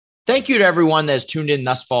Thank you to everyone that has tuned in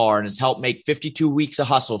thus far and has helped make 52 Weeks of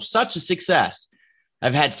Hustle such a success.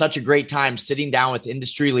 I've had such a great time sitting down with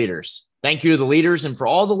industry leaders. Thank you to the leaders and for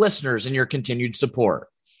all the listeners and your continued support.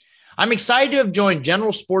 I'm excited to have joined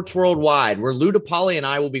General Sports Worldwide, where Lou DePaoli and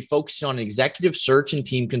I will be focusing on executive search and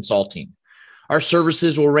team consulting. Our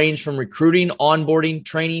services will range from recruiting, onboarding,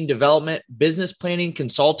 training, development, business planning,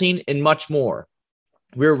 consulting, and much more.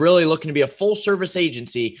 We're really looking to be a full service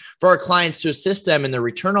agency for our clients to assist them in their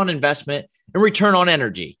return on investment and return on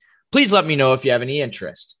energy. Please let me know if you have any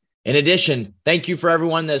interest. In addition, thank you for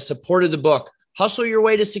everyone that has supported the book, Hustle Your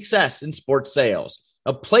Way to Success in Sports Sales,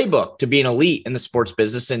 a playbook to be an elite in the sports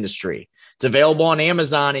business industry. It's available on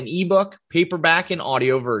Amazon in ebook, paperback, and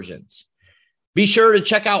audio versions. Be sure to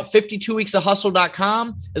check out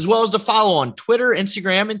 52weeksofhustle.com as well as to follow on Twitter,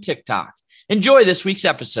 Instagram, and TikTok. Enjoy this week's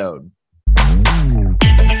episode.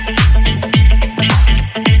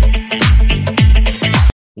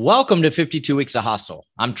 Welcome to 52 Weeks of Hustle.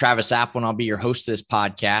 I'm Travis Apple, and I'll be your host of this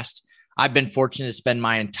podcast. I've been fortunate to spend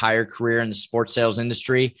my entire career in the sports sales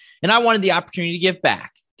industry, and I wanted the opportunity to give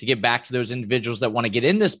back to those individuals that want to get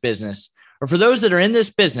in this business, or for those that are in this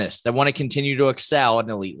business that want to continue to excel at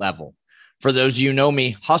an elite level. For those of you who know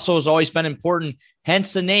me, hustle has always been important,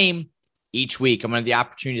 hence the name. Each week, I'm going to have the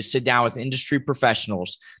opportunity to sit down with industry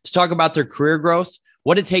professionals to talk about their career growth,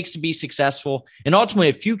 what it takes to be successful, and ultimately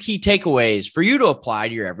a few key takeaways for you to apply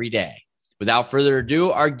to your everyday. Without further ado,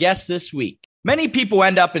 our guest this week. Many people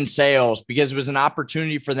end up in sales because it was an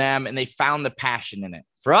opportunity for them and they found the passion in it.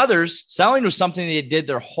 For others, selling was something they did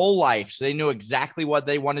their whole life, so they knew exactly what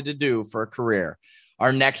they wanted to do for a career.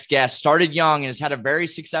 Our next guest started young and has had a very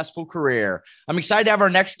successful career. I'm excited to have our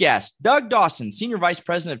next guest, Doug Dawson, Senior Vice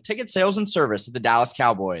President of Ticket Sales and Service at the Dallas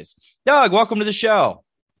Cowboys. Doug, welcome to the show.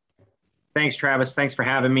 Thanks, Travis. Thanks for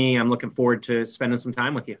having me. I'm looking forward to spending some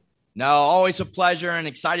time with you. No, always a pleasure, and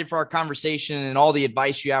excited for our conversation and all the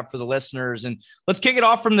advice you have for the listeners. And let's kick it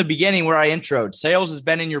off from the beginning where I introed. Sales has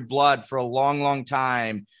been in your blood for a long, long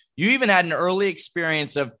time. You even had an early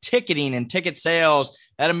experience of ticketing and ticket sales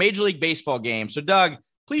at a Major League Baseball game. So, Doug,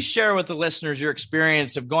 please share with the listeners your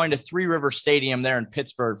experience of going to Three River Stadium there in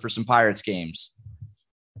Pittsburgh for some Pirates games.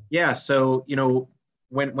 Yeah, so,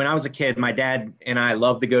 when I was a kid, my dad and I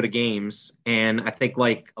loved to go to games. And I think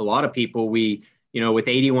like a lot of people, we, with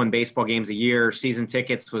 81 baseball games a year, season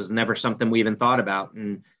tickets was never something we even thought about.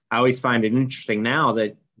 And I always find it interesting now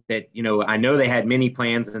that I know they had mini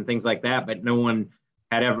plans and things like that, but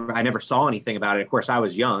I never saw anything about it. Of course, I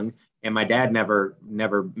was young and my dad never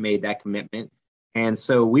made that commitment. And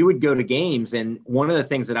so we would go to games. And one of the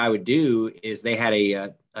things that I would do is they had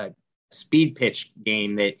a speed pitch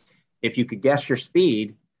game that if you could guess your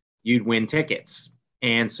speed, you'd win tickets.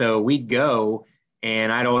 And so we'd go,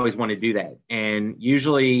 and I'd always want to do that. And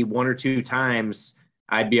usually one or two times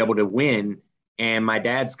I'd be able to win. And my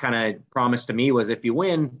dad's kind of promise to me was, if you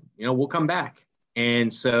win, we'll come back.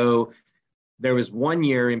 And so there was one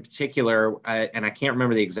year in particular, and I can't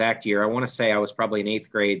remember the exact year. I want to say I was probably in 8th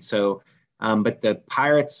grade. So, but the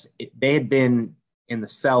Pirates, they had been in the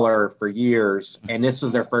cellar for years, and this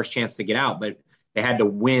was their first chance to get out. But they had to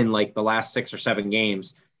win like the last 6 or 7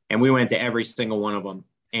 games, and we went to every single one of them,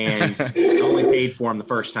 and only paid for them the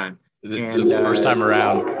first time. The first time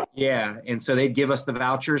around. Yeah, and so they'd give us the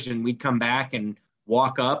vouchers, and we'd come back and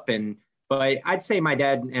walk up. But I'd say my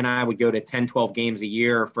dad and I would go to 10, 12 games a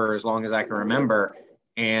year for as long as I can remember.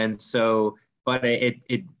 And so, but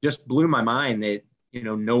it just blew my mind that,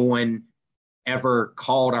 no one ever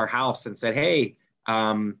called our house and said, hey,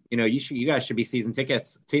 you guys should be season ticket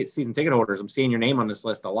holders. I'm seeing your name on this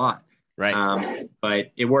list a lot. Right.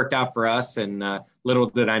 But it worked out for us, and little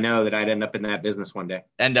did I know that I'd end up in that business one day.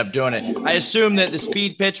 End up doing it. I assume that the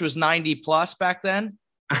speed pitch was 90 plus back then.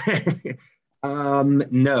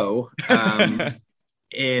 No.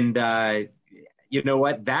 And you know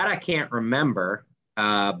what? That I can't remember.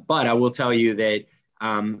 But I will tell you that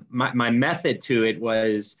my method to it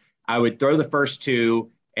was I would throw the first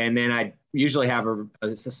two, and then I'd usually have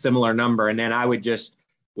a similar number. And then I would just,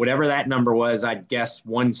 whatever that number was, I'd guess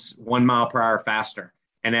 1 mile per hour faster.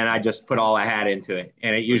 And then I just put all I had into it.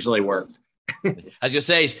 And it usually worked. I was going to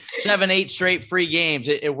say 7, 8 straight free games.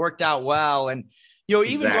 It worked out well. And, even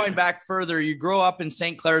Exactly. Going back further, you grow up in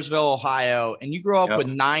St. Clairsville, Ohio, and you grow up with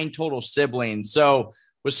 9 total siblings. So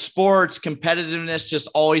was sports, competitiveness just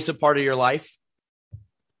always a part of your life?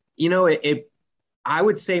 I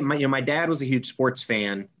would say my dad was a huge sports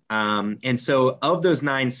fan. And so of those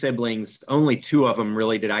 9 siblings, only 2 of them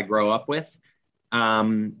really did I grow up with.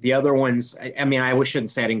 The other ones, I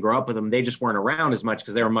shouldn't say I didn't grow up with them. They just weren't around as much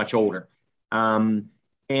because they were much older. And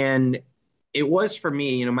it was for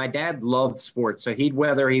me. My dad loved sports. So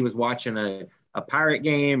whether he was watching a Pirate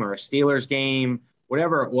game or a Steelers game,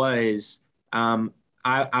 whatever it was,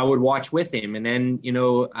 I would watch with him. And then,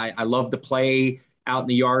 I loved to play out in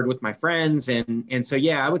the yard with my friends. And so,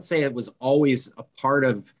 yeah, I would say it was always a part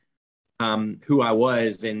of who I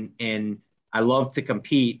was. And I loved to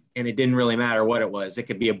compete, and it didn't really matter what it was. It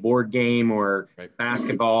could be a board game or Right.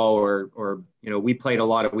 basketball or we played a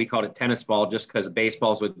lot of, we called it tennis ball just because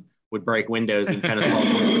baseballs would break windows and tennis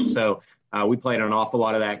balls wouldn't. So we played an awful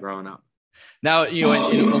lot of that growing up. Now,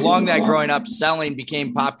 along that growing up, selling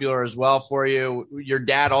became popular as well for you. Your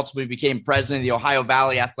dad ultimately became president of the Ohio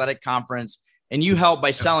Valley Athletic Conference, and you helped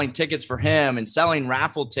by selling tickets for him and selling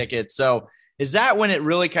raffle tickets. So is that when it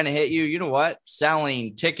really kind of hit you? You know what?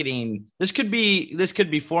 Selling, ticketing, this could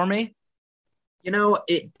be for me.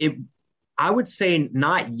 I would say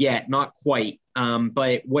not yet, not quite.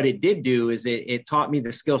 But what it did do is it taught me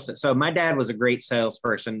the skill set. So my dad was a great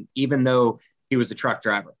salesperson, even though he was a truck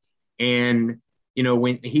driver. And,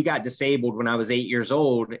 when he got disabled when I was 8 years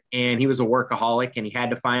old, and he was a workaholic and he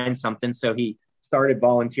had to find something. So he started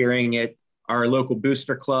volunteering at our local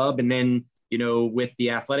booster club. And then, with the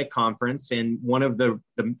athletic conference, and one of the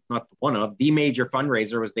major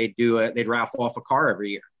fundraiser was they'd raffle off a car every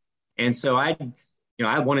year. And so I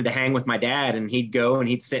wanted to hang with my dad, and he'd go and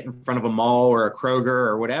he'd sit in front of a mall or a Kroger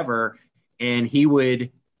or whatever, and he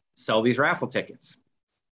would sell these raffle tickets.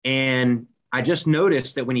 And I just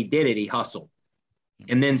noticed that when he did it, he hustled.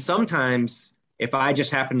 And then sometimes if I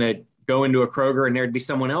just happened to go into a Kroger and there'd be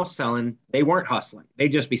someone else selling, they weren't hustling.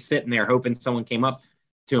 They'd just be sitting there hoping someone came up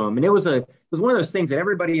to them. And it was one of those things that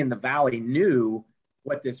everybody in the Valley knew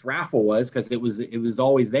what this raffle was, because it was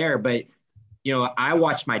always there. But I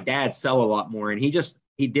watched my dad sell a lot more, and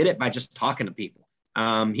he did it by just talking to people.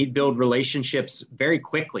 He'd build relationships very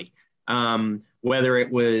quickly, whether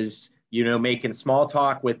it was, making small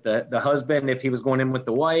talk with the husband if he was going in with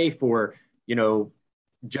the wife, or,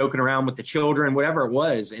 joking around with the children, whatever it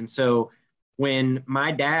was. And so when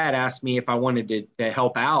my dad asked me if I wanted to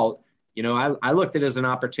help out, I looked at it as an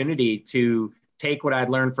opportunity to take what I'd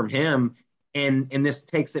learned from him. And this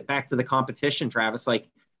takes it back to the competition, Travis. Like,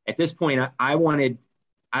 at this point, I would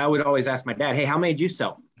always ask my dad, "Hey, how many did you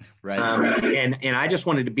sell?" Right. And I just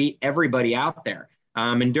wanted to beat everybody out there.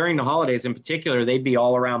 And during the holidays in particular, they'd be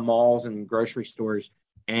all around malls and grocery stores.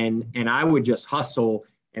 And I would just hustle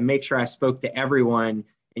and make sure I spoke to everyone.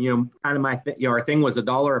 And, kind of our thing was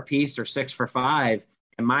 $1 a piece or 6 for $5.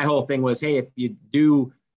 And my whole thing was, hey, if you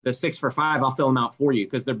do the 6 for $5, I'll fill them out for you.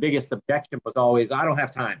 Because their biggest objection was always, I don't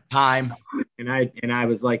have time. And I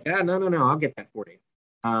was like, no, I'll get that for you.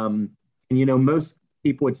 And, most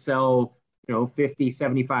people would sell, $50,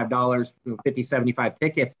 $75, 50, 75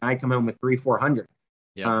 tickets. And I'd come home with 300, 400.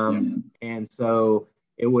 And so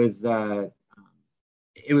it was one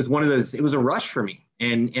of those, it was a rush for me.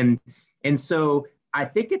 And so I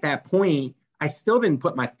think at that point, I still didn't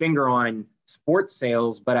put my finger on sports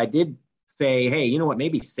sales, but I did say, hey, you know what,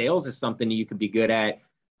 maybe sales is something you could be good at.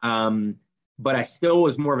 But I still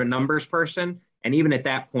was more of a numbers person. And even at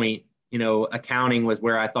that point, accounting was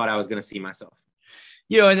where I thought I was going to see myself.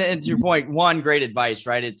 And to your point, one, great advice,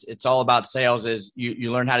 right? It's all about sales. Is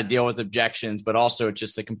you learn how to deal with objections, but also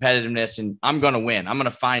just the competitiveness, and I'm going to win. I'm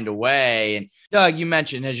going to find a way. And Doug, you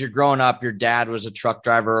mentioned as you're growing up, your dad was a truck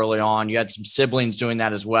driver early on. You had some siblings doing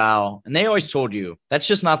that as well. And they always told you that's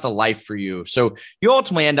just not the life for you. So you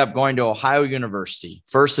ultimately end up going to Ohio University,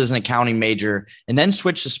 first as an accounting major, and then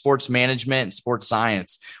switch to sports management and sports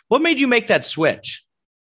science. What made you make that switch?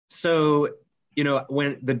 So,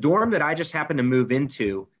 when the dorm that I just happened to move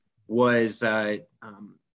into was,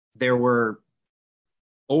 there were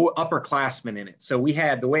upperclassmen in it. So we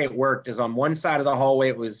had, the way it worked is on one side of the hallway,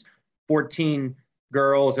 it was 14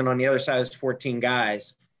 girls, and on the other side was 14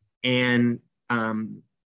 guys. And there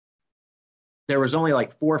was only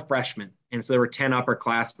like 4 freshmen. And so there were 10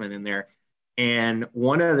 upperclassmen in there. And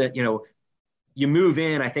one of the, you move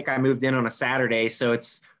in, I think I moved in on a Saturday. So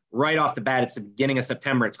it's right off the bat, it's the beginning of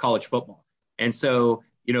September, it's college football. And so,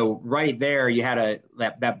 right there, you had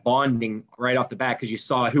that bonding right off the bat, because you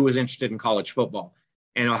saw who was interested in college football.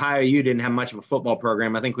 And Ohio U didn't have much of a football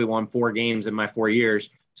program. I think we won 4 games in my 4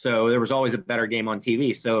 years. So there was always a better game on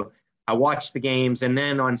TV. So I watched the games. And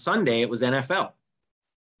then on Sunday, it was NFL.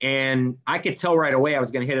 And I could tell right away I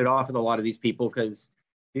was going to hit it off with a lot of these people, because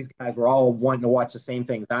these guys were all wanting to watch the same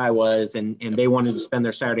things I was. And they wanted to spend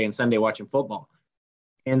their Saturday and Sunday watching football.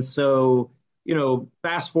 And so,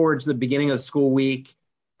 fast forward to the beginning of the school week,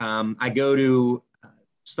 I go to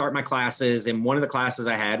start my classes, and one of the classes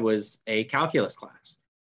I had was a calculus class,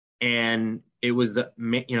 and it was a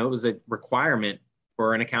requirement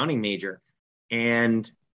for an accounting major. And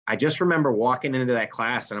I just remember walking into that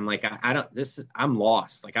class and I'm like, I'm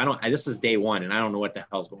lost. Like, this is day one and I don't know what the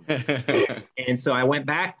hell's going on. And so I went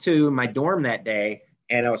back to my dorm that day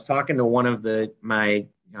and I was talking to one of my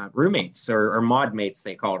roommates or mod mates,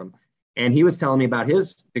 they called him. And he was telling me about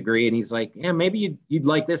his degree and he's like, yeah, maybe you'd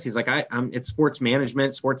like this. He's like, it's sports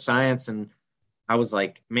management, sports science. And I was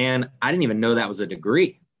like, man, I didn't even know that was a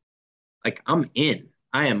degree. Like, I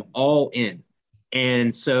am all in.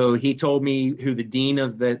 And so he told me who the dean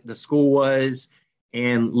of the school was.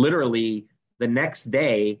 And literally the next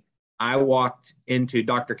day, I walked into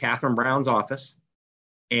Dr. Catherine Brown's office.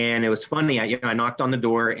 And it was funny. I knocked on the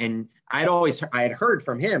door and I had heard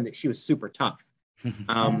from him that she was super tough.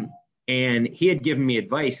 And he had given me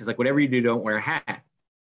advice. He's like, whatever you do, don't wear a hat.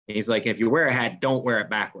 And he's like, if you wear a hat, don't wear it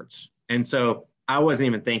backwards. And so I wasn't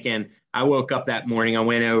even thinking. I woke up that morning, I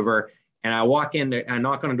went over and I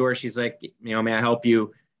knock on the door. She's like, may I help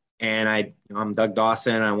you? And I'm Doug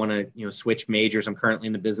Dawson. I want to, switch majors. I'm currently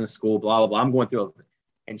in the business school, blah, blah, blah. I'm going through everything.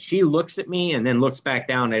 And she looks at me and then looks back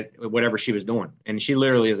down at whatever she was doing. And she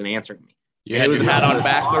literally isn't answering me. You had your hat on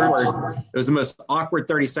backwards. It was the most awkward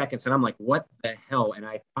 30 seconds. And I'm like, what the hell? And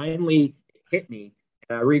it hit me.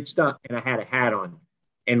 And I reached up and I had a hat on.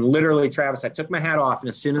 And literally, Travis, I took my hat off. And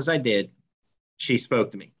as soon as I did, she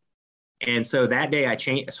spoke to me. And so that day I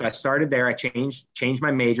changed. So I started there. I changed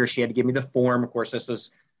my major. She had to give me the form. Of course,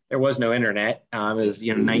 there was no internet. It was,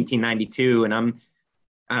 1992. And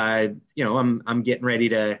I'm getting ready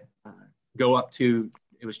to go up to,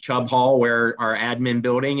 it was Chubb Hall where our admin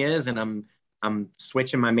building is. And I'm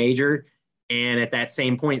switching my major. And at that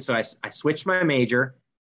same point, so I switched my major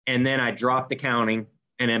and then I dropped accounting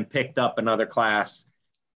and then picked up another class.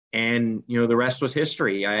 And, the rest was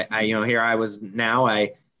history. Here I was now,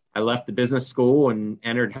 I left the business school and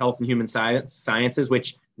entered health and human sciences,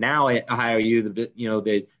 which now at Ohio U,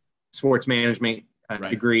 the sports management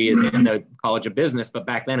degree is in the College of Business, but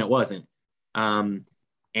back then it wasn't. And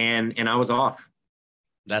I was off.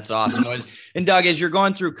 That's awesome. And Doug, as you're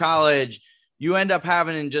going through college, you end up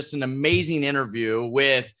having just an amazing interview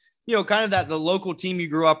with, kind of the local team you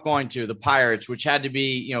grew up going to, the Pirates, which had to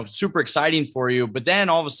be, super exciting for you. But then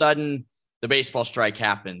all of a sudden the baseball strike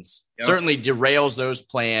happens, certainly derails those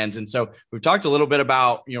plans. And so we've talked a little bit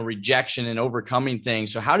about, rejection and overcoming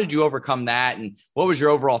things. So how did you overcome that? And what was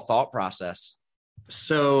your overall thought process?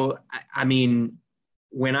 So,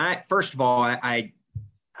 first of all, I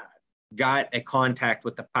got a contact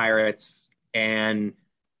with the Pirates and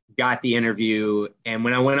got the interview. And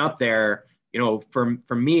when I went up there,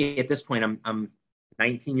 for me at this point, I'm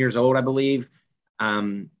 19 years old, I believe.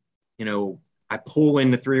 I pull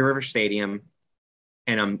into Three River Stadium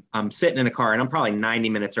and I'm sitting in a car and I'm probably 90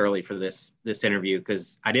 minutes early for this interview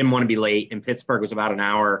because I didn't want to be late. And Pittsburgh was about an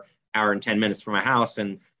hour and 10 minutes from my house.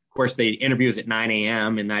 And of course the interview was at 9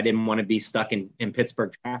 a.m. and I didn't want to be stuck in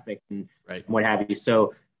Pittsburgh traffic and what have you.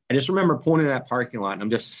 So I just remember pulling into that parking lot and I'm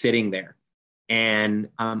just sitting there and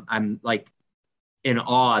I'm like in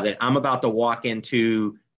awe that I'm about to walk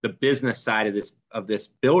into the business side of this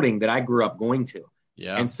building that I grew up going to.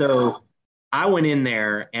 Yeah. And so I went in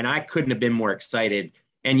there and I couldn't have been more excited.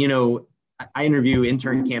 And, I interview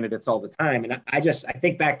intern candidates all the time. And I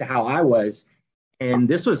think back to how I was, and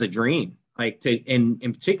this was a dream, like in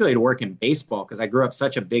particularly to work in baseball, because I grew up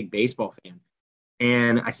such a big baseball fan.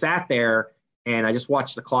 And I sat there and I just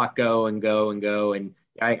watched the clock go and go and go. And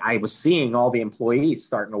I was seeing all the employees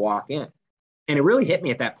starting to walk in. And it really hit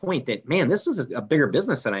me at that point that, man, this is a bigger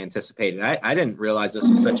business than I anticipated. I didn't realize this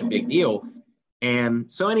was such a big deal.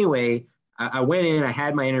 And so anyway, I went in, I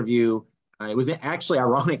had my interview. It was actually,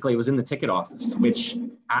 ironically, it was in the ticket office, which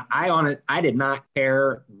I did not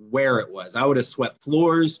care where it was. I would have swept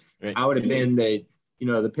floors. Right. I would have been the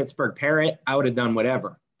Pittsburgh Parrot. I would have done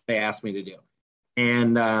whatever they asked me to do.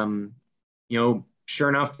 And, sure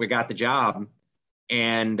enough, we got the job.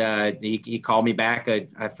 And he called me back,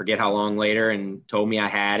 I forget how long later, and told me I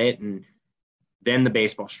had it. And then the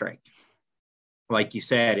baseball strike, like you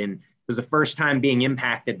said, and it was the first time being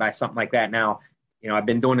impacted by something like that. Now, I've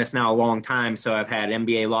been doing this now a long time, so I've had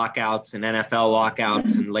NBA lockouts and NFL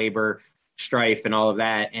lockouts and labor strife and all of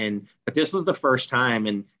that. But this was the first time,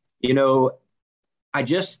 and I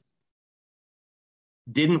just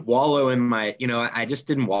didn't wallow in I just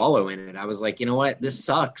didn't wallow in it. I was like, you know what, this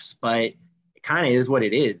sucks, but it kind of is what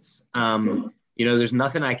it is. There's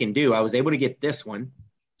nothing I can do. I was able to get this one,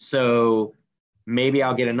 so maybe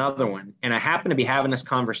I'll get another one. And I happened to be having this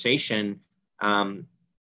conversation, and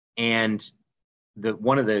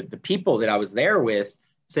one of the people that I was there with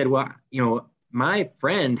said, well, my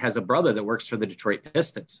friend has a brother that works for the Detroit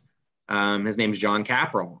Pistons. His name's John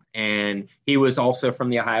Caprell, and he was also from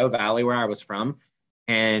the Ohio Valley where I was from.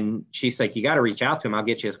 And she's like, you got to reach out to him. I'll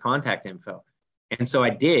get you his contact info. And so I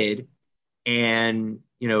did. And,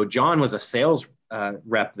 John was a sales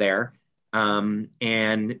rep there.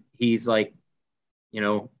 And he's like,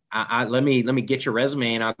 let me get your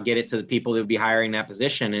resume and I'll get it to the people that would be hiring that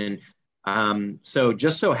position. And so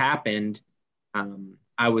just so happened,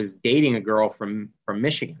 I was dating a girl from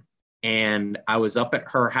Michigan, and I was up at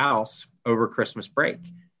her house over Christmas break,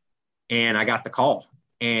 and I got the call,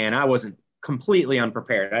 and I wasn't completely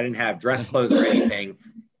unprepared. I didn't have dress clothes or anything.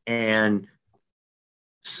 And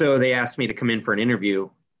so they asked me to come in for an interview,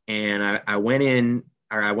 and I went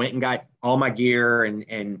and got all my gear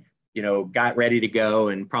and got ready to go,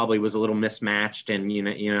 and probably was a little mismatched. And you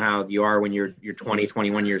know how you are when you're 20,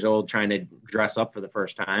 21 years old trying to dress up for the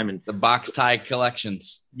first time, and the box tie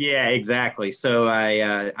collections. Yeah, exactly. So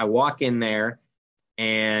I walk in there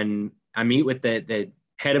and I meet with the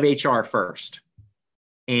head of HR first.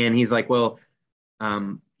 And he's like, well,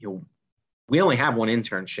 we only have one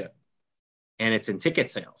internship, and it's in ticket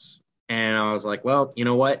sales. And I was like, well, you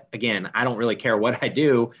know what? Again, I don't really care what I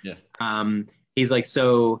do. Yeah. He's like,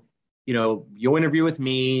 so, you'll interview with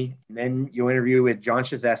me, and then you'll interview with John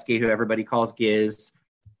Shizeski, who everybody calls Giz.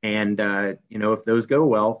 And, if those go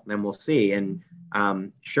well, then we'll see. And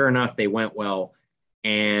sure enough, they went well.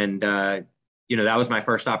 And, that was my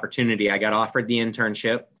first opportunity. I got offered the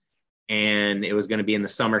internship, and it was going to be in the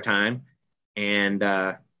summertime. And,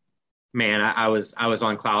 man, I was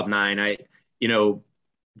on cloud nine.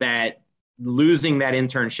 That losing that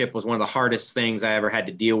internship was one of the hardest things I ever had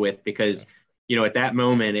to deal with, because, at that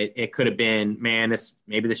moment it could have been, man,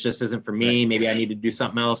 maybe this just isn't for me. Right. Maybe I need to do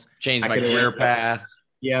something else. Change my career path.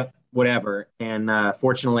 Yeah, whatever. And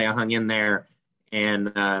fortunately I hung in there,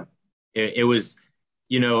 and it was,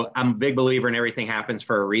 I'm a big believer in everything happens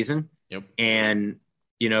for a reason. Yep. And,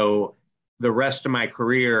 the rest of my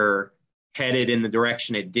career headed in the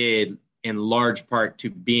direction it did in large part to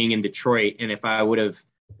being in Detroit. And if I would have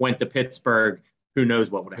went to Pittsburgh, who knows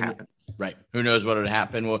what would have happened. Right. Who knows what would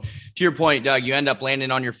happen? Well, to your point, Doug, you end up landing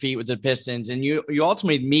on your feet with the Pistons, and you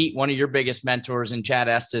ultimately meet one of your biggest mentors in Chad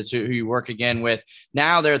Estes, who you work again with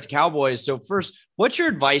now there at the Cowboys. So first, what's your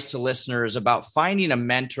advice to listeners about finding a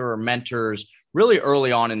mentor or mentors really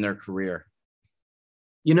early on in their career?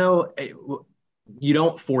 You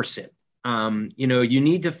don't force it. You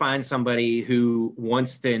need to find somebody who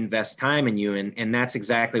wants to invest time in you. And that's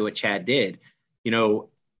exactly what Chad did.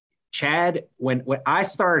 Chad, when I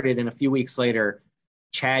started and a few weeks later,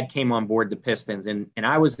 Chad came on board the Pistons, and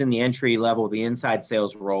I was in the entry level, the inside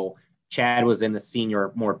sales role. Chad was in the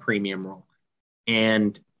senior, more premium role.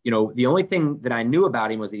 And, the only thing that I knew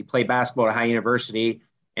about him was that he played basketball at High University,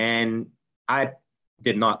 and I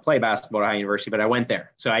did not play basketball at High University, but I went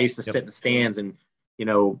there. So I used to sit in the stands and,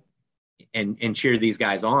 and cheer these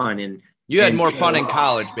guys on. And you had more fun in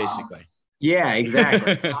college, basically. Yeah,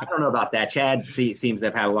 exactly. I don't know about that. Chad seems to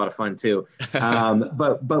have had a lot of fun too.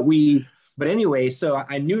 But anyway, so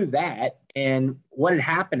I knew that. And what had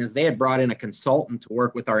happened is they had brought in a consultant to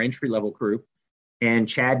work with our entry level group, and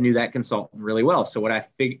Chad knew that consultant really well. So what I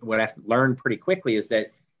learned pretty quickly is that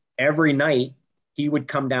every night he would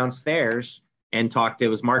come downstairs and talk to, it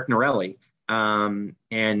was Mark Norelli. And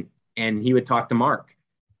he would talk to Mark,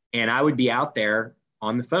 and I would be out there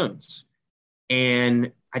on the phones.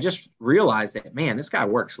 And I just realized that, man, this guy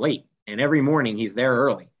works late, and every morning he's there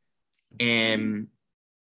early. And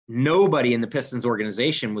nobody in the Pistons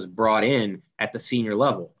organization was brought in at the senior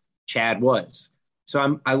level. Chad was.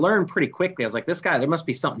 So I learned pretty quickly. I was like, this guy, there must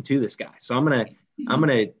be something to this guy. So I'm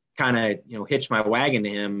gonna kind of hitch my wagon to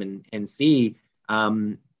him and see.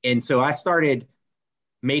 And so I started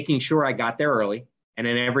making sure I got there early. And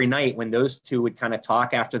then every night when those two would kind of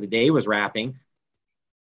talk after the day was wrapping,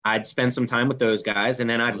 I'd spend some time with those guys, and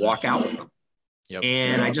then I'd walk out with them. Yep.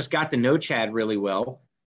 And I just got to know Chad really well.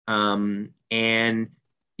 And,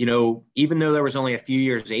 even though there was only a few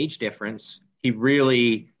years age difference, he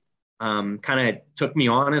really kind of took me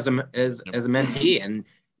on as a mentee. And,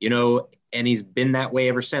 and he's been that way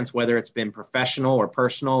ever since, whether it's been professional or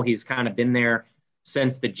personal. He's kind of been there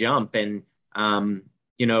since the jump. And,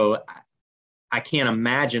 I can't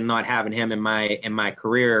imagine not having him in my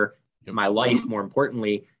career, my life, more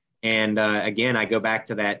importantly. And again, I go back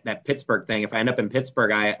to that Pittsburgh thing. If I end up in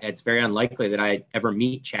Pittsburgh, it's very unlikely that I ever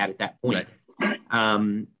meet Chad at that point. Right.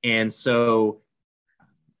 And so,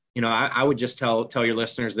 I would just tell your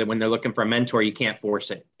listeners that when they're looking for a mentor, you can't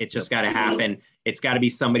force it. It's just got to happen. It's got to be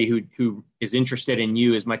somebody who is interested in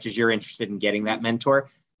you as much as you're interested in getting that mentor,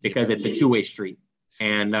 because it's a two-way street.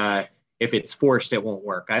 And if it's forced, it won't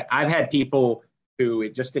work. I've had people who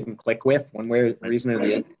it just didn't click with one way or reason or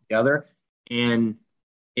the other. And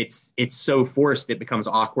it's so forced, it becomes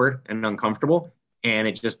awkward and uncomfortable. And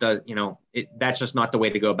it just does, that's just not the way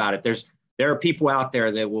to go about it. There are people out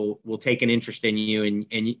there that will take an interest in you, and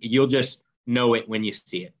you'll just know it when you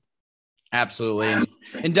see it. Absolutely.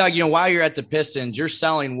 And Doug, while you're at the Pistons, you're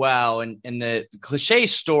selling well. And the cliche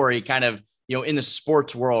story kind of, in the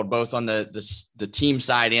sports world, both on the team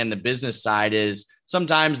side and the business side, is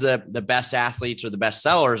sometimes the best athletes or the best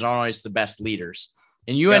sellers aren't always the best leaders.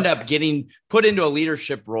 And you end up getting put into a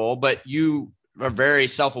leadership role, but you are very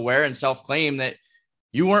self-aware and self-claim that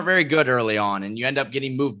you weren't very good early on, and you end up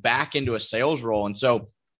getting moved back into a sales role. And so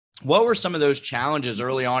what were some of those challenges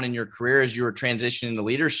early on in your career as you were transitioning to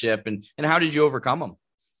leadership, and how did you overcome them?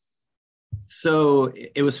 So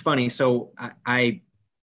it was funny. So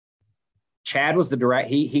Chad was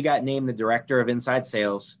he got named the director of inside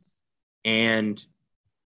sales, and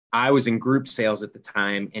I was in group sales at the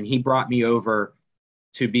time, and he brought me over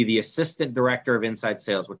to be the assistant director of inside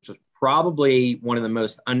sales, which was probably one of the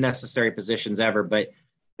most unnecessary positions ever. But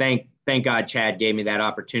thank God Chad gave me that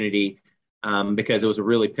opportunity, because it was a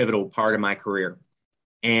really pivotal part of my career.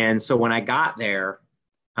 And so when I got there,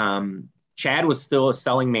 Chad was still a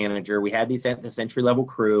selling manager. We had this entry-level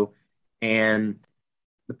crew, and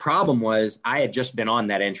the problem was I had just been on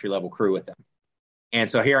that entry-level crew with them. And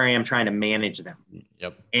so here I am trying to manage them.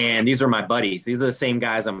 Yep. And these are my buddies. These are the same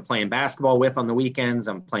guys I'm playing basketball with on the weekends.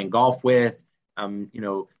 I'm playing golf with,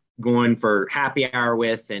 going for happy hour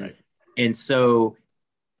with. And so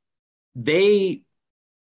they,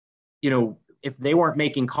 if they weren't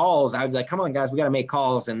making calls, I'd be like, come on, guys, we got to make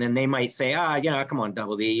calls. And then they might say, come on,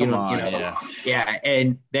 Double D, Yeah.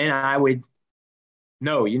 And then I would,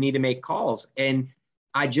 no, you need to make calls. And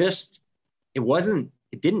it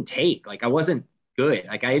didn't take, I wasn't good.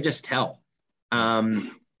 I could just tell.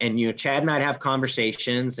 And, Chad and I'd have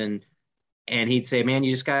conversations, and he'd say, man,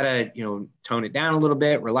 you just got to, tone it down a little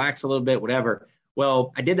bit, relax a little bit, whatever.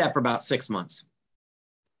 Well, I did that for about 6 months.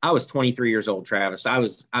 I was 23 years old, Travis. I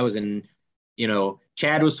was in,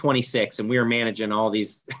 Chad was 26, and we were managing all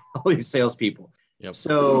these salespeople. Yep.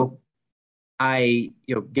 So I,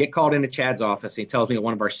 get called into Chad's office, and he tells me that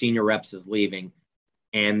one of our senior reps is leaving,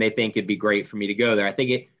 and they think it'd be great for me to go there. I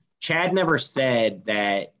think Chad never said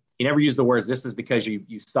that. He never used the words, this is because you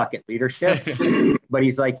suck at leadership. But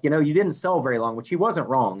he's like, you didn't sell very long, which he wasn't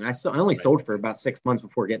wrong. I only sold for about 6 months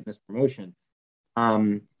before getting this promotion.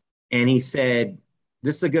 And he said,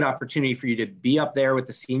 this is a good opportunity for you to be up there with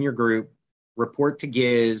the senior group, report to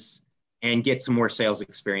Giz, and get some more sales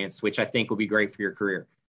experience, which I think will be great for your career.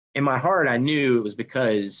 In my heart, I knew it was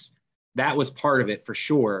because that was part of it for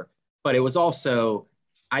sure. But it was also,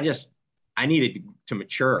 I needed to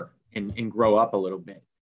mature and grow up a little bit.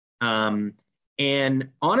 And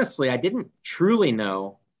honestly, I didn't truly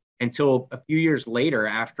know until a few years later,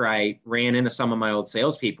 after I ran into some of my old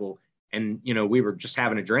salespeople, and, we were just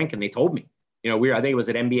having a drink, and they told me, I think it was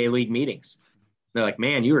at NBA league meetings. They're like,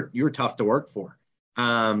 man, you were tough to work for.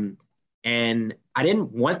 And I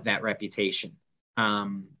didn't want that reputation.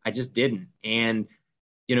 I just didn't. And,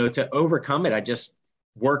 to overcome it, I just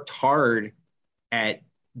worked hard at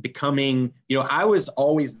becoming, I was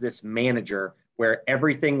always this manager where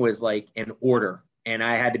everything was in order, and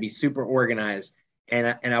I had to be super organized,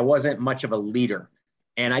 and I wasn't much of a leader.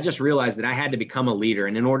 And I just realized that I had to become a leader.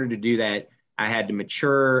 And in order to do that, I had to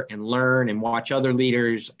mature and learn and watch other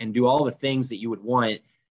leaders and do all the things that you would want.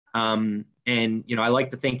 And, I like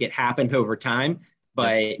to think it happened over time,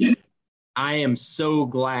 but I am so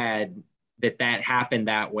glad that happened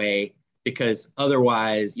that way, because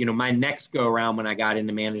otherwise, my next go around when I got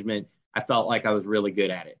into management, I felt like I was really good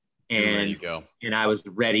at it. And I was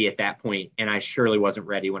ready at that point, and I surely wasn't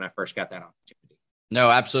ready when I first got that opportunity. No,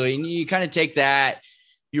 absolutely. And you kind of take that.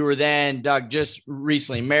 You were then, Doug, just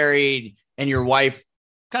recently married, and your wife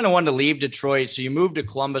kind of wanted to leave Detroit. So you moved to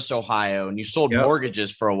Columbus, Ohio, and you sold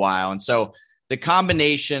mortgages for a while. And so the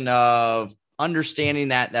combination of understanding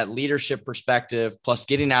that leadership perspective plus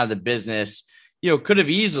getting out of the business, could have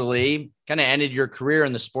easily kind of ended your career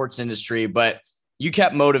in the sports industry, but you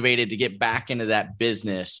kept motivated to get back into that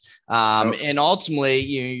business. And ultimately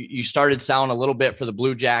you started selling a little bit for the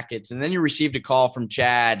Blue Jackets. And then you received a call from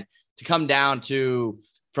Chad to come down to,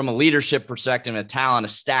 from a leadership perspective, a talent, a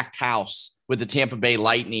stacked house with the Tampa Bay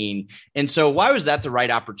Lightning. And so why was that the right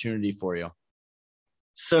opportunity for you?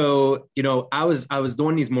 So, I was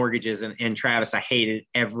doing these mortgages, and Travis, I hated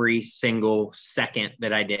every single second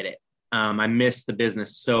that I did it. I missed the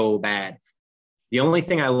business so bad. The only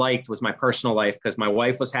thing I liked was my personal life, because my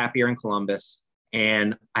wife was happier in Columbus,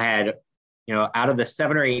 and I had out of the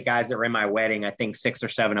 7 or 8 guys that were in my wedding, I think 6 or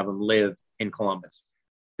 7 of them lived in Columbus.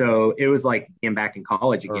 So it was like being back in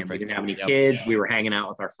college again. Perfect. We didn't have any kids. We were hanging out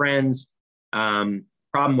with our friends.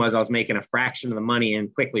 Problem was I was making a fraction of the money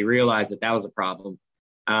and quickly realized that was a problem.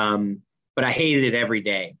 But I hated it every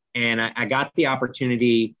day. And I got the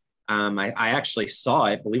opportunity. I actually saw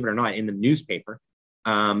it, believe it or not, in the newspaper.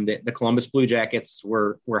 The Columbus Blue Jackets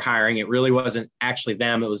were hiring. It really wasn't actually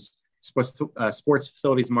them. It was Sports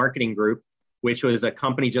Facilities Marketing Group, which was a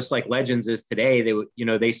company just like Legends is today.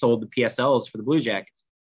 They sold the PSLs for the Blue Jackets.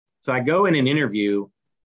 So I go in an interview,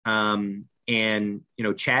 and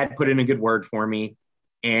Chad put in a good word for me,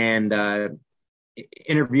 and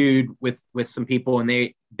interviewed with some people, and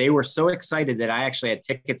they were so excited that I actually had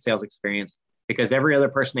ticket sales experience, because every other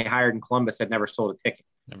person they hired in Columbus had never sold a ticket.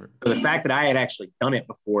 Never. So the fact that I had actually done it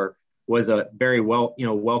before was a very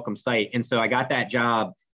welcome sight. And so I got that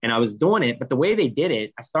job and I was doing it, but the way they did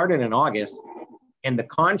it, I started in August, and the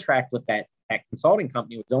contract with that consulting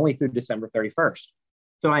company was only through December 31st.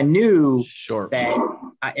 So I knew that,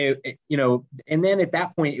 and then at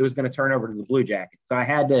that point it was going to turn over to the Blue Jackets. So I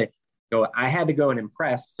had to go and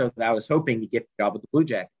impress, so that I was hoping to get the job with the Blue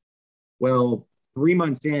Jackets. Well, 3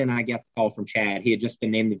 months in, I got the call from Chad. He had just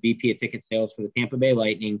been named the VP of ticket sales for the Tampa Bay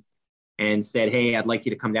Lightning, and said, "Hey, I'd like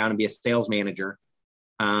you to come down and be a sales manager."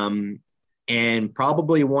 And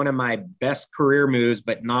probably one of my best career moves,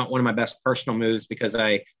 but not one of my best personal moves, because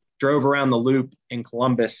I drove around the loop in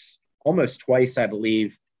Columbus almost twice, I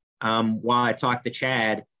believe, while I talked to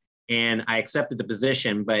Chad, and I accepted the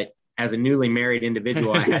position. But as a newly married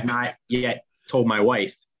individual, I had not yet told my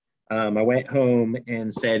wife. I went home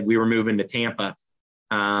and said we were moving to Tampa.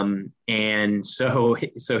 And so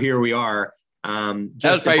here we are. That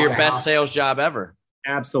was probably your best sales job ever.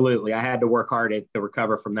 Absolutely. I had to work hard to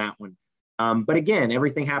recover from that one. But again,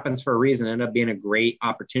 everything happens for a reason. It ended up being a great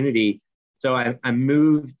opportunity. So I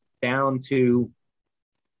moved down to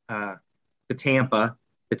Tampa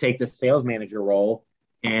to take the sales manager role.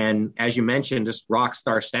 And as you mentioned, just rock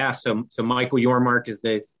star staff. So Michael Yormark is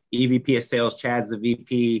the EVP of sales. Chad's the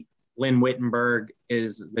VP. Lynn Wittenberg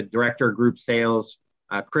is the director of group sales.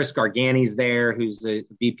 Chris Gargani's there, who's the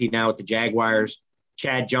VP now with the Jaguars.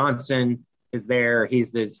 Chad Johnson is there.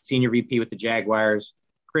 He's the senior VP with the Jaguars.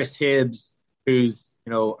 Chris Hibbs, who's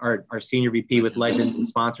our senior VP with Legends and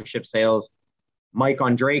sponsorship sales. Mike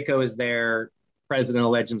Ondrako is there, president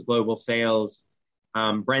of Legends Global Sales.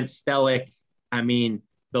 Brent Stellick. I mean,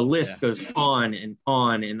 the list goes on and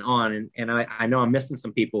on and on. And I know I'm missing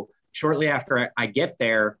some people. Shortly after I get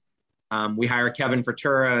there, we hire Kevin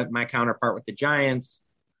Fertura, my counterpart with the Giants.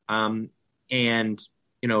 So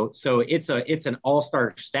it's an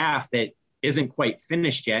all-star staff that isn't quite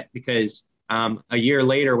finished yet, because a year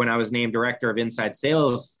later, when I was named director of inside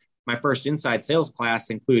sales, my first inside sales class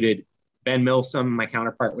included Ben Milsom, my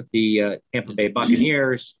counterpart with the Tampa Bay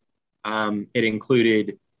Buccaneers. It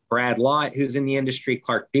included Brad Lott, who's in the industry,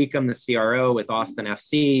 Clark Beacom, the CRO with Austin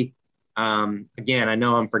FC. Again, I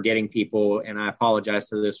know I'm forgetting people, and I apologize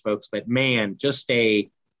to those folks, but man, just a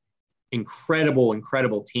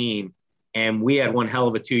incredible team. And we had one hell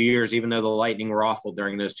of a 2 years, even though the Lightning were awful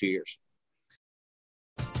during those 2 years.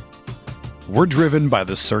 We're driven by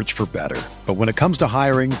the search for better. But when it comes to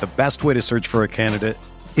hiring, the best way to search for a candidate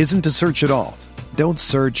isn't to search at all. Don't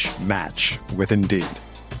search, match with Indeed.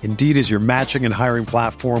 Indeed is your matching and hiring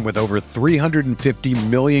platform with over 350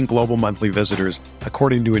 million global monthly visitors,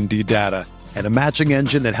 according to Indeed data, and a matching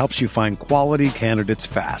engine that helps you find quality candidates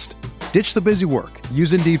fast. Ditch the busy work.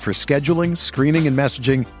 Use Indeed for scheduling, screening, and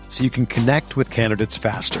messaging so you can connect with candidates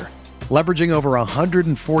faster. Leveraging over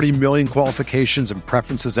 140 million qualifications and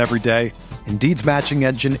preferences every day, Indeed's matching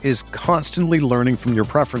engine is constantly learning from your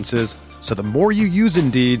preferences, so the more you use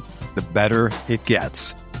Indeed, the better it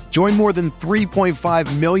gets. Join more than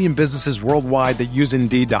 3.5 million businesses worldwide that use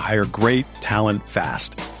Indeed to hire great talent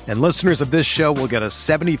fast. And listeners of this show will get a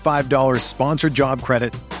 $75 sponsored job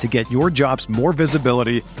credit to get your jobs more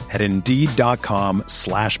visibility at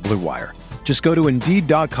Indeed.com/Blue Wire. Just go to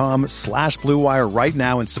Indeed.com/Blue Wire right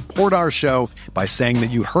now and support our show by saying that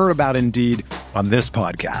you heard about Indeed on this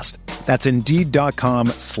podcast. That's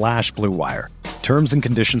Indeed.com/Blue Wire. Terms and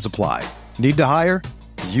conditions apply. Need to hire?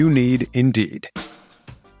 You need Indeed.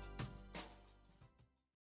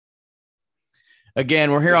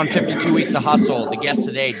 Again, we're here on 52 Weeks of Hustle. The guest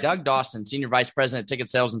today, Doug Dawson, Senior Vice President of Ticket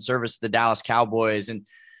Sales and Service at the Dallas Cowboys. And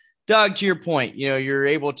Doug, to your point, you're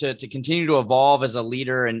able to continue to evolve as a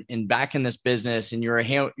leader and back in this business, and you're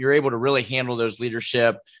able to really handle those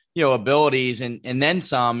leadership abilities and then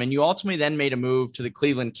some. And you ultimately then made a move to the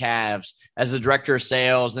Cleveland Cavs as the director of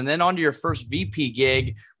sales, and then onto your first VP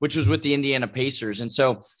gig, which was with the Indiana Pacers. And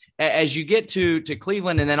so as you get to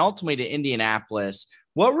Cleveland and then ultimately to Indianapolis,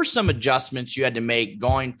 what were some adjustments you had to make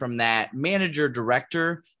going from that manager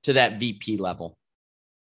director to that VP level?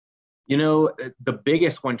 The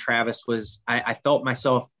biggest one, Travis, was I felt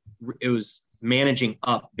myself, it was managing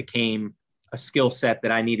up became a skill set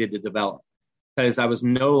that I needed to develop, because I was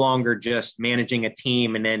no longer just managing a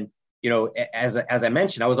team. And then, as I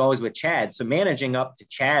mentioned, I was always with Chad. So managing up to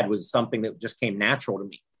Chad was something that just came natural to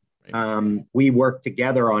me. Right. We worked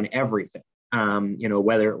together on everything,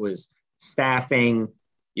 whether it was staffing,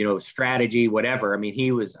 strategy, whatever. I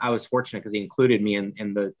mean, I was fortunate because he included me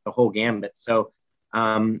in the whole gambit. So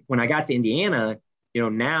when I got to Indiana,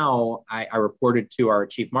 now I reported to our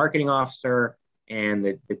chief marketing officer and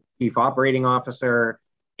the chief operating officer.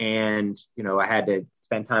 And, I had to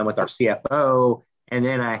spend time with our CFO. And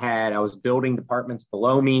then I was building departments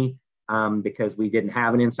below me because we didn't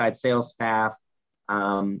have an inside sales staff.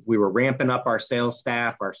 We were ramping up our sales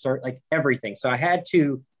staff, everything. So I had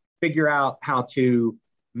to figure out how to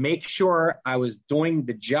make sure I was doing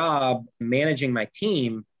the job, managing my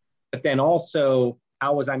team, but then also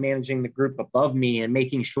how was I managing the group above me and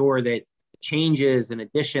making sure that the changes and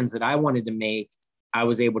additions that I wanted to make, I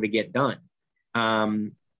was able to get done.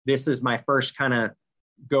 This is my first kind of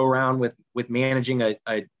go around with managing a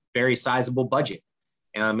very sizable budget.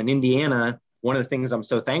 In Indiana, one of the things I'm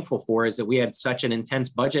so thankful for is that we had such an intense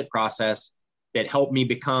budget process that helped me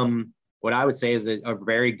become what I would say is a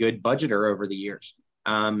very good budgeter over the years,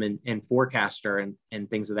 and forecaster and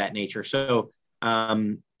things of that nature. So,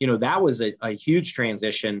 that was a huge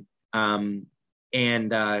transition. It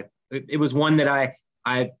was one that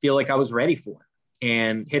I feel like I was ready for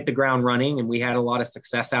and hit the ground running, and we had a lot of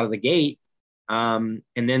success out of the gate. And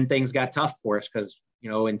then things got tough for us because,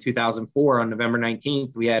 in 2004 on November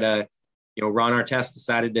 19th, we had Ron Artest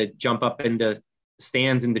decided to jump up into the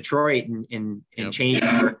stands in Detroit and change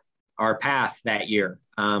our path that year.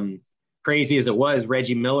 Crazy as it was,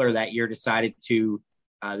 Reggie Miller that year decided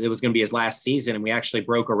it was going to be his last season, and we actually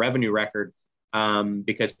broke a revenue record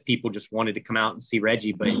because people just wanted to come out and see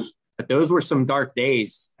Reggie. But those were some dark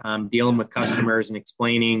days dealing with customers and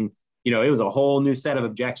explaining, it was a whole new set of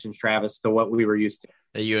objections, Travis, to what we were used to.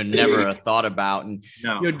 That you had never thought about. And,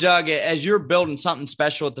 no. Doug, as you're building something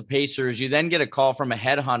special at the Pacers, you then get a call from a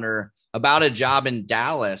headhunter about a job in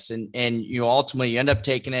Dallas. And you ultimately end up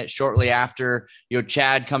taking it shortly after,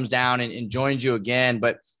 Chad comes down and joins you again.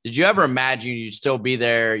 But did you ever imagine you'd still be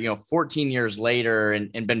there, 14 years later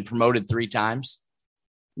and been promoted 3 times?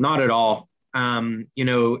 Not at all. Chad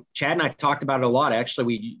and I talked about it a lot. Actually,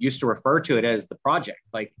 we used to refer to it as the project.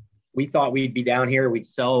 Like, we thought we'd be down here, we'd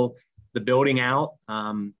sell the building out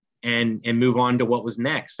and move on to what was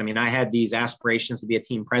next. I mean, I had these aspirations to be a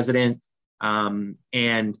team president.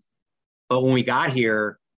 But when we got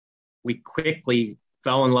here, we quickly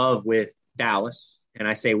fell in love with Dallas. And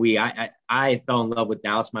I say I fell in love with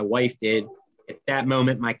Dallas. My wife did. At that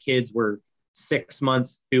moment, my kids were 6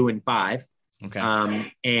 months, 2 and 5. Okay.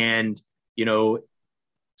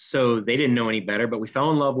 So they didn't know any better, but we fell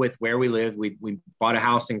in love with where we lived. We bought a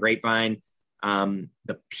house in Grapevine.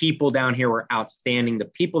 The people down here were outstanding. The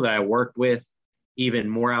people that I worked with, even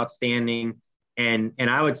more outstanding. And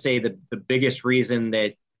I would say the biggest reason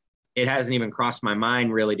that it hasn't even crossed my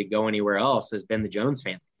mind really to go anywhere else has been the Jones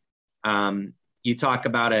family. You talk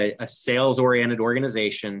about a sales-oriented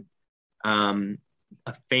organization, a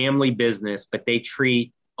family business, but they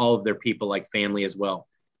treat all of their people like family as well.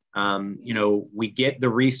 We get the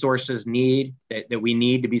resources that we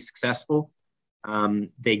need to be successful.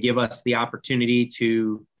 They give us the opportunity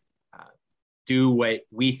to do what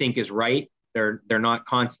we think is right. They're not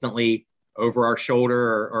constantly over our shoulder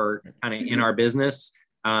or kind of in our business.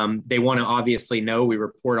 They want to obviously know. We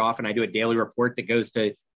report off, and I do a daily report that goes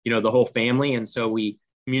to the whole family, and so we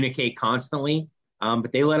communicate constantly.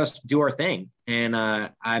 But they let us do our thing, and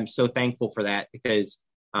I'm so thankful for that because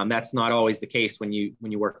that's not always the case when you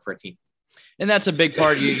work for a team. And that's a big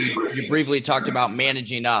part. You briefly talked about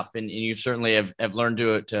managing up, and you certainly have learned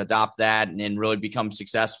to adopt that and really become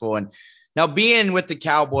successful. And now being with the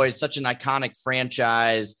Cowboys, such an iconic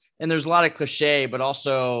franchise, and there's a lot of cliche, but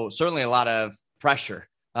also certainly a lot of pressure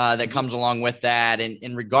that comes along with that.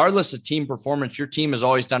 And regardless of team performance, your team has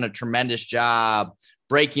always done a tremendous job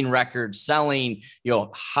breaking records, selling,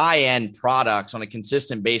 high-end products on a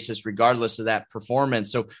consistent basis, regardless of that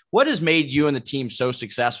performance. So what has made you and the team so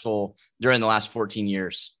successful during the last 14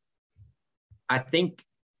 years? I think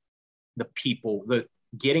the people,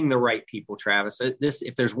 getting the right people, Travis.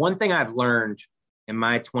 If there's one thing I've learned in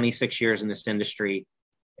my 26 years in this industry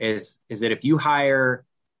is that if you hire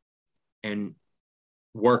and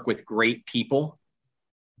work with great people,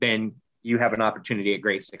 then you have an opportunity at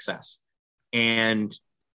great success. And,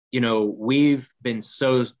 we've been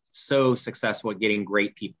so successful at getting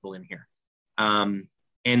great people in here. And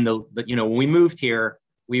when we moved here,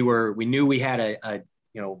 we knew we had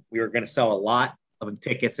we were going to sell a lot of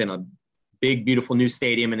tickets in a big, beautiful new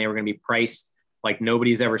stadium, and they were going to be priced like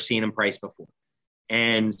nobody's ever seen them priced before.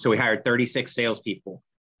 And so we hired 36 salespeople.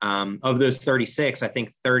 Of those 36, I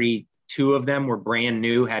think 32 of them were brand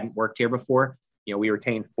new, hadn't worked here before. We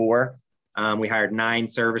retained 4. We hired 9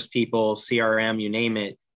 service people, CRM, you name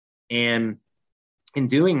it. And in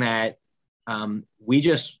doing that, we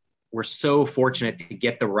just were so fortunate to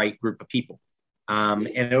get the right group of people.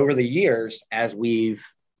 And over the years, as we've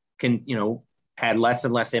had less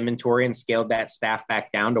and less inventory and scaled that staff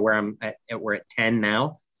back down to where we're at 10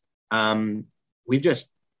 now.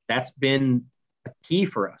 That's been a key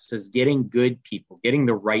for us, is getting good people, getting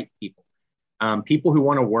the right people, people who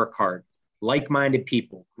want to work hard, like-minded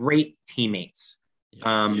people, great teammates,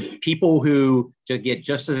 people who get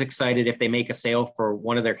just as excited if they make a sale for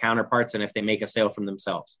one of their counterparts and if they make a sale from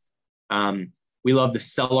themselves. We love to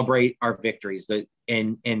celebrate our victories.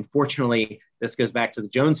 And fortunately, this goes back to the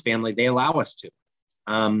Jones family. They allow us to.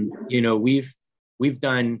 We've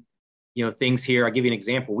done things here. I'll give you an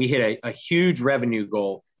example. We hit a huge revenue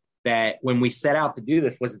goal that when we set out to do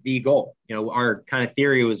this was the goal. Our kind of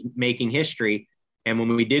theory was making history. And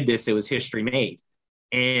when we did this, it was history made.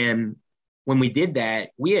 And when we did that,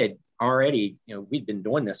 we had already, we'd been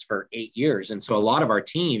doing this for 8 years. And so a lot of our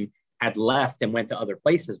team had left and went to other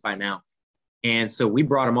places by now. And so we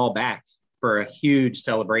brought them all back for a huge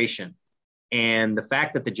celebration. And the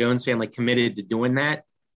fact that the Jones family committed to doing that,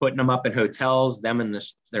 putting them up in hotels, them and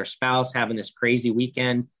their spouse having this crazy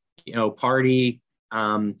weekend, party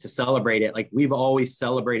to celebrate it. Like, we've always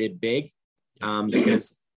celebrated big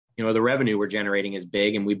because, the revenue we're generating is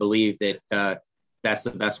big. And we believe that that's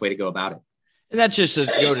the best way to go about it. And that's just to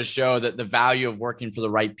go to show that the value of working for the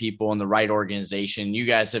right people and the right organization. You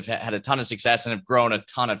guys have had a ton of success and have grown a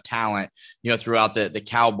ton of talent, throughout the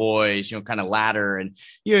Cowboys, kind of ladder. And,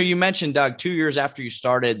 you mentioned, Doug, 2 years after you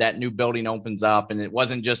started, that new building opens up, and it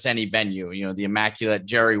wasn't just any venue, the immaculate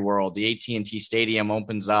Jerry World, the AT&T Stadium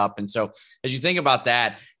opens up. And so as you think about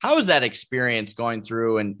that, how was that experience going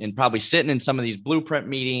through and probably sitting in some of these blueprint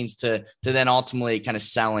meetings to then ultimately kind of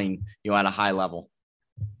selling, at a high level?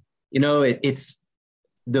 It's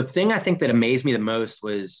the thing I think that amazed me the most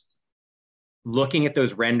was looking at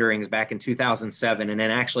those renderings back in 2007 and then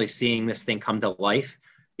actually seeing this thing come to life.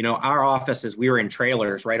 Our offices, we were in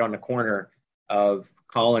trailers right on the corner of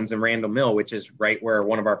Collins and Randall Mill, which is right where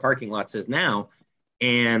one of our parking lots is now.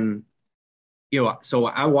 And, so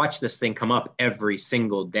I watch this thing come up every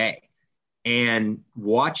single day and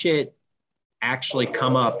watch it actually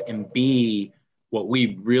come up and be what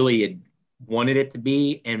we really had wanted it to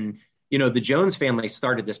be. And, the Jones family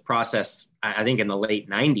started this process, I think, in the late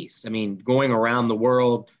 90s. I mean, going around the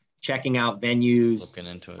world, checking out venues, looking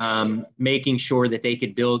into it, making sure that they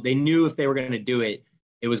could build. They knew if they were going to do it,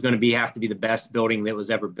 it was going to have to be the best building that was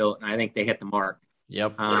ever built. And I think they hit the mark.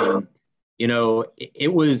 Yep.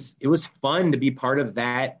 It was fun to be part of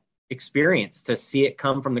that experience, to see it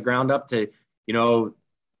come from the ground up to,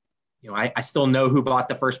 I still know who bought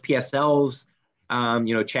the first PSLs.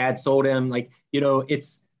 Chad sold him.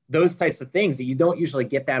 It's those types of things that you don't usually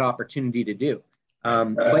get that opportunity to do.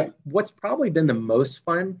 But what's probably been the most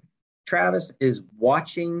fun, Travis, is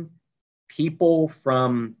watching people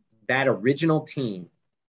from that original team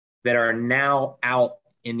that are now out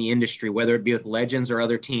in the industry, whether it be with Legends or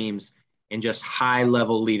other teams, in just high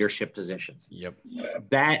level leadership positions. Yep.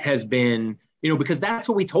 That has been, because that's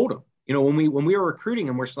what we told them. When we were recruiting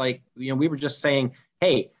them, we're just like, we were just saying,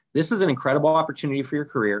 hey, this is an incredible opportunity for your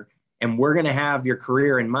career, and we're going to have your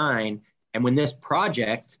career in mind. And when this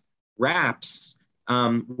project wraps,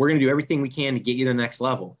 we're going to do everything we can to get you to the next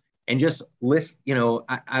level. And just list,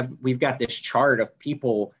 we've got this chart of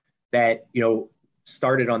people that,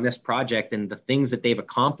 started on this project and the things that they've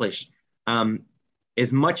accomplished.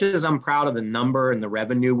 As much as I'm proud of the number and the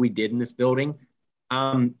revenue we did in this building,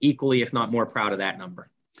 equally, if not more, proud of that number.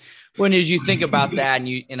 When as you think about that,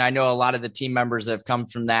 and I know a lot of the team members that have come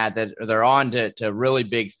from that they're on to really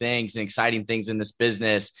big things and exciting things in this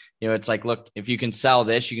business, it's like, look, if you can sell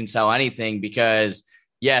this, you can sell anything, because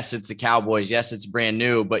yes, it's the Cowboys. Yes, it's brand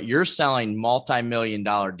new, but you're selling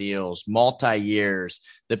multi-million-dollar deals, multi-years,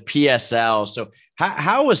 the PSL. So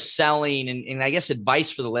how is selling and I guess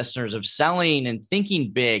advice for the listeners of selling and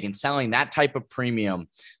thinking big and selling that type of premium,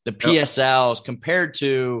 the PSLs compared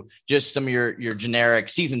to just some of your generic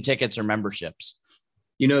season tickets or memberships?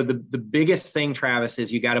 The biggest thing, Travis,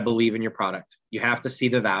 is you got to believe in your product. You have to see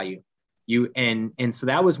the value. And so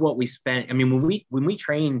that was what we spent. I mean, when we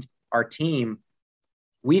trained our team,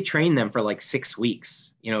 we trained them for like 6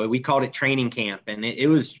 weeks. We called it training camp, and it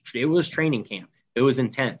was training camp. It was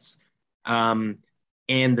intense.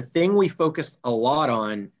 And the thing we focused a lot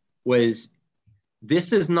on was,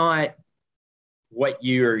 this is not what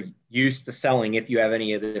you're used to selling if you have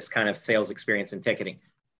any of this kind of sales experience in ticketing.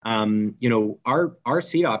 Our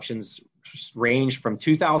seat options ranged from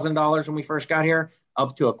 $2,000 when we first got here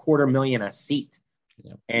up to $250,000 a seat.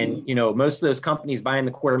 Yep. And, most of those companies buying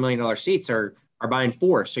the $250,000 seats are buying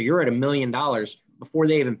 4. So you're at $1 million before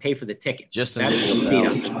they even pay for the tickets. Just that is the seat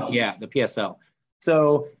option. Yeah, the PSL.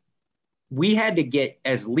 So we had to get,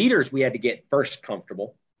 as leaders, we had to get first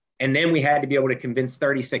comfortable. And then we had to be able to convince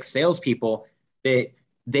 36 salespeople that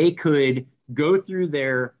they could go through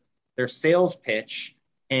their sales pitch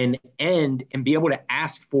and be able to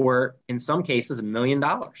ask for, in some cases, $1 million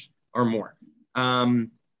or more, and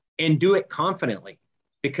do it confidently,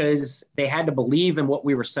 because they had to believe in what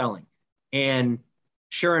we were selling. And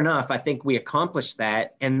sure enough, I think we accomplished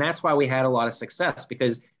that. And that's why we had a lot of success,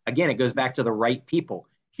 because, again, it goes back to the right people.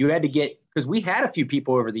 You had to get, because we had a few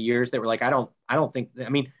people over the years that were like, I don't think,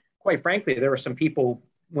 quite frankly, there were some people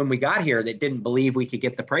when we got here that didn't believe we could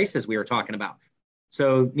get the prices we were talking about.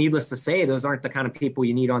 So needless to say, those aren't the kind of people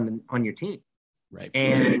you need on your team. Right.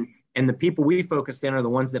 And the people we focused in are the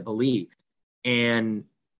ones that believed. And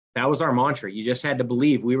that was our mantra. You just had to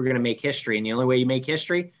believe we were going to make history. And the only way you make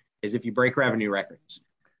history is if you break revenue records.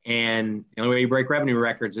 And the only way you break revenue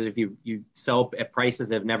records is if you sell at prices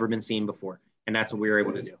that have never been seen before. And that's what we were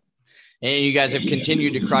able to do. And you guys have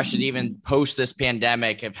continued to crush it even post this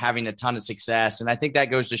pandemic of having a ton of success. And I think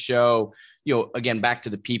that goes to show, again, back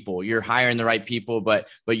to the people. You're hiring the right people, but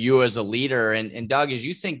you as a leader. And Doug, as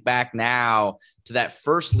you think back now to that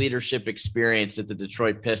first leadership experience at the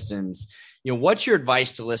Detroit Pistons, what's your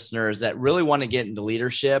advice to listeners that really want to get into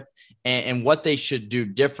leadership and what they should do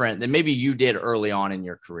different than maybe you did early on in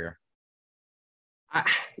your career?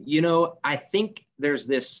 I think there's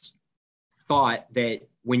this thought that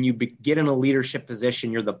when you get in a leadership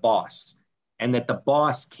position, you're the boss, and that the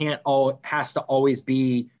boss has to always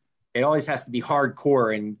be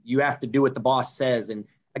hardcore, and you have to do what the boss says. And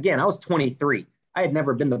again, I was 23. I had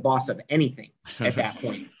never been the boss of anything at that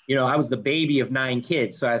point. I was the baby of 9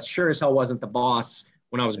 kids. So I sure as hell wasn't the boss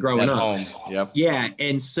when I was growing up. Home. Yep. Yeah.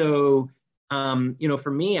 And so,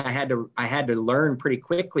 for me, I had to learn pretty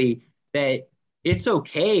quickly that it's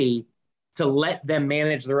okay to let them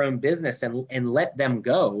manage their own business and let them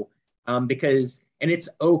go, because it's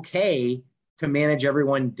okay to manage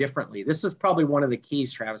everyone differently. This is probably one of the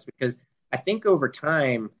keys, Travis, because I think over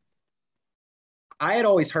time, I had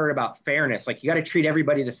always heard about fairness, like you got to treat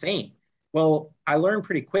everybody the same. Well, I learned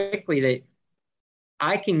pretty quickly that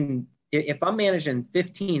if I'm managing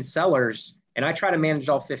 15 sellers and I try to manage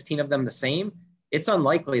all 15 of them the same, it's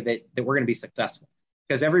unlikely that we're going to be successful,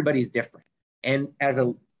 because everybody's different. And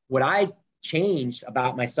what I changed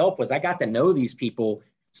about myself was I got to know these people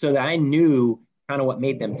so that I knew kind of what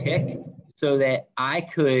made them tick, so that I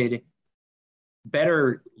could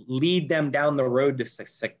better lead them down the road to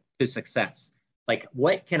success. Like,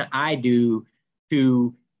 what can I do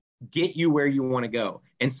to get you where you want to go?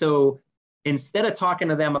 And so instead of talking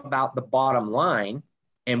to them about the bottom line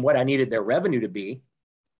and what I needed their revenue to be,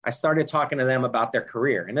 I started talking to them about their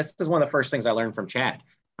career. And this is one of the first things I learned from Chad.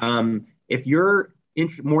 If you're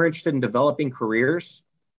more interested in developing careers,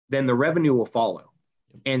 then the revenue will follow.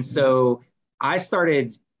 And so I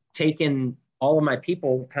started taking all of my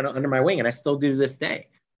people kind of under my wing, and I still do to this day.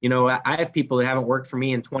 I have people that haven't worked for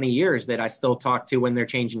me in 20 years that I still talk to when they're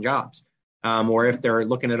changing jobs, or if they're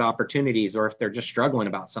looking at opportunities, or if they're just struggling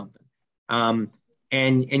about something. And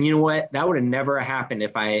you know what? That would have never happened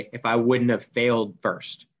if I wouldn't have failed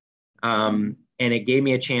first. And it gave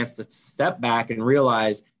me a chance to step back and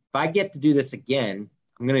realize, if I get to do this again,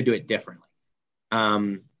 I'm going to do it differently.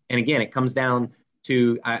 And again, it comes down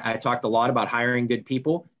to, I talked a lot about hiring good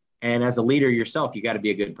people. And as a leader yourself, you got to be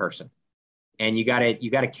a good person. And you got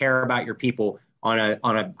to care about your people on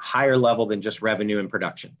a higher level than just revenue and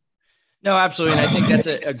production. No, absolutely. And I think that's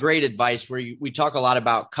a great advice where we talk a lot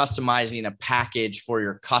about customizing a package for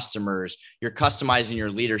your customers. You're customizing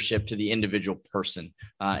your leadership to the individual person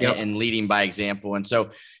and leading by example. And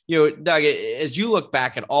so, Doug, as you look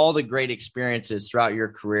back at all the great experiences throughout your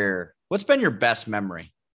career, what's been your best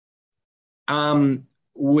memory?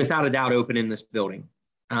 Without a doubt, opening this building.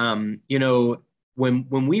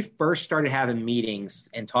 When we first started having meetings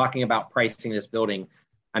and talking about pricing this building,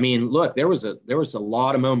 I mean, look, there was a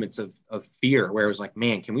lot of moments of fear where it was like,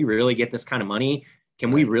 man, can we really get this kind of money?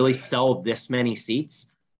 Can we really sell this many seats?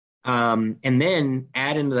 And then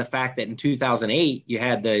add into the fact that in 2008, you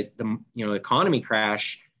had the economy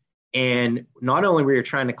crash. And not only were you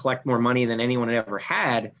trying to collect more money than anyone had ever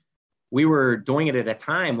had, we were doing it at a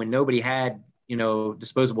time when nobody had,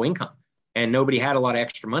 disposable income and nobody had a lot of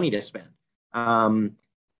extra money to spend.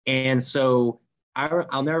 And so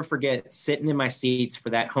I'll never forget sitting in my seats for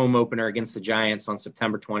that home opener against the Giants on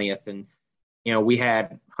September 20th. And, we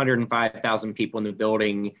had 105,000 people in the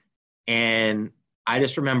building. And I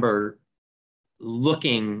just remember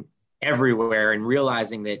looking everywhere and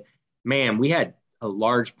realizing that, man, we had a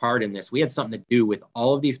large part in this. We had something to do with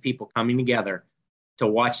all of these people coming together to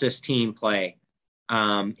watch this team play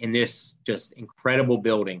in this just incredible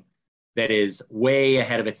building that is way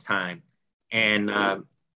ahead of its time. And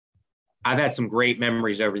I've had some great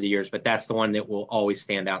memories over the years, but that's the one that will always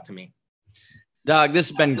stand out to me. Doug, this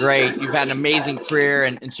has been great. You've had an amazing career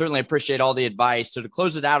and certainly appreciate all the advice. So to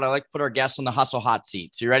close it out, I'd like to put our guests on the Hustle hot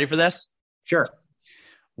seat. So you ready for this? Sure.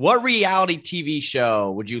 What reality TV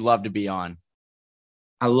show would you love to be on?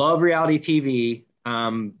 I love reality TV,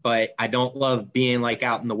 but I don't love being like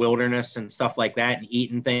out in the wilderness and stuff like that and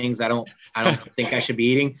eating things I don't think I should be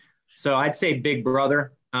eating. So I'd say Big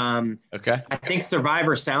Brother. Okay. I think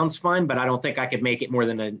Survivor sounds fun, but I don't think I could make it more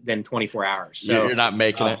than 24 hours. So you're not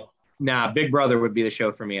making it. Nah, Big Brother would be the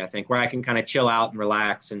show for me, I think, where I can kind of chill out and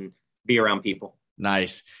relax and be around people.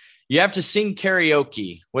 Nice. You have to sing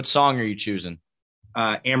karaoke. What song are you choosing?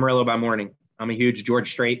 Amarillo by Morning. I'm a huge George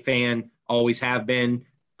Strait fan, always have been.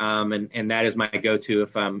 And that is my go-to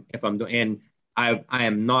if I'm doing, and I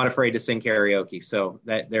am not afraid to sing karaoke. So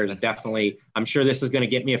that there's definitely, I'm sure this is going to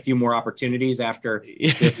get me a few more opportunities after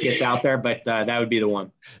this gets out there, but that would be the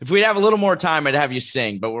one. If we'd have a little more time, I'd have you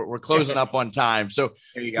sing, but we're closing up on time. So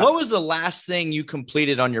there you go. What was the last thing you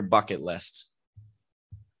completed on your bucket list?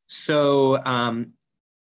 So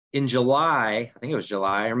in July, I think it was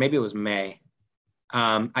July or maybe it was May.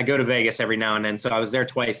 I go to Vegas every now and then. So I was there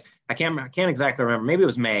twice. I can't exactly remember. Maybe it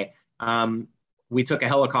was May. We took a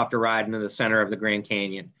helicopter ride into the center of the Grand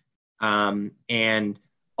Canyon. And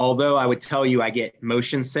although I would tell you I get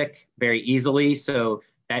motion sick very easily, so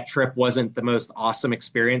that trip wasn't the most awesome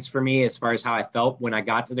experience for me as far as how I felt when I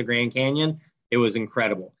got to the Grand Canyon. It was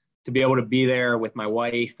incredible to be able to be there with my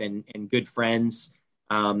wife and good friends.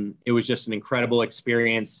 It was just an incredible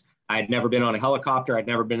experience. I had never been on a helicopter. I'd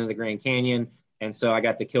never been to the Grand Canyon. And so I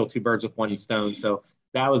got to kill two birds with one stone. So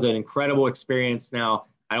that was an incredible experience. Now,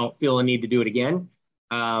 I don't feel a need to do it again,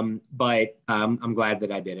 but I'm glad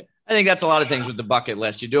that I did it. I think that's a lot of things with the bucket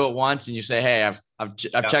list. You do it once and you say, hey, I've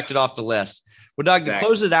checked it off the list. Well, Doug, to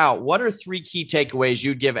close it out, what are 3 key takeaways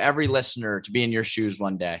you'd give every listener to be in your shoes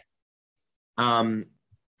one day?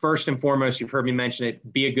 First and foremost, you've heard me mention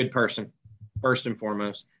it, be a good person. First and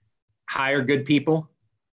foremost, hire good people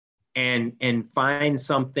and find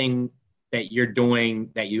something that you're doing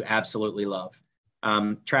that you absolutely love.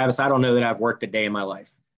 Travis, I don't know that I've worked a day in my life.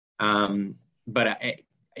 But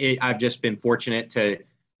I've just been fortunate to,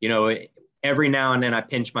 every now and then I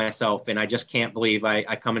pinch myself and I just can't believe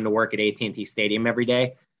I come into work at AT&T Stadium every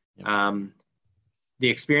day. The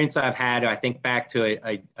experience I've had, I think back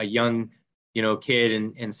to a young, kid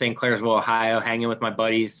in St. Clairsville, Ohio, hanging with my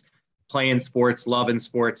buddies, playing sports, loving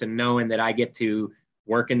sports, and knowing that I get to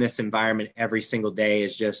work in this environment every single day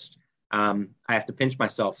is just, I have to pinch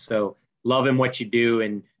myself. So loving what you do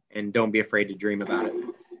and don't be afraid to dream about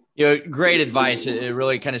it. Great advice. It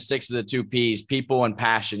really kind of sticks to the 2 P's, people and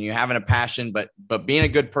passion. You having a passion, but being a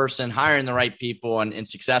good person, hiring the right people and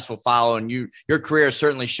success will follow. And your career has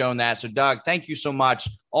certainly shown that. So Doug, thank you so much.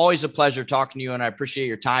 Always a pleasure talking to you. And I appreciate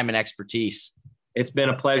your time and expertise. It's been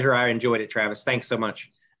a pleasure. I enjoyed it, Travis. Thanks so much.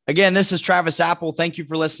 Again, this is Travis Apple. Thank you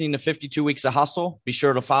for listening to 52 Weeks of Hustle. Be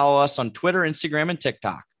sure to follow us on Twitter, Instagram, and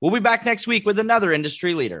TikTok. We'll be back next week with another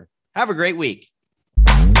industry leader. Have a great week.